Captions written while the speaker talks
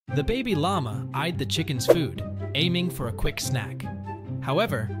The baby llama eyed the chicken's food, aiming for a quick snack.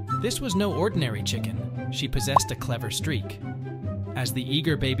 However, this was no ordinary chicken. She possessed a clever streak. As the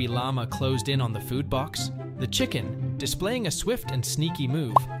eager baby llama closed in on the food box, the chicken, displaying a swift and sneaky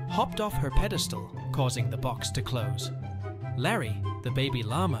move, hopped off her pedestal, causing the box to close. Larry, the baby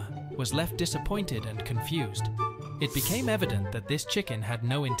llama, was left disappointed and confused. It became evident that this chicken had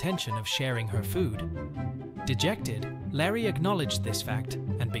no intention of sharing her food. Dejected, Larry acknowledged this fact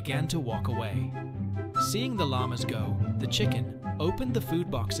and began to walk away. Seeing the llamas go, the chicken opened the food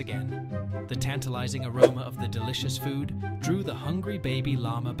box again. The tantalizing aroma of the delicious food drew the hungry baby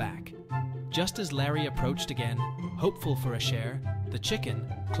llama back. Just as Larry approached again, hopeful for a share, the chicken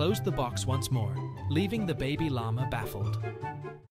closed the box once more, leaving the baby llama baffled.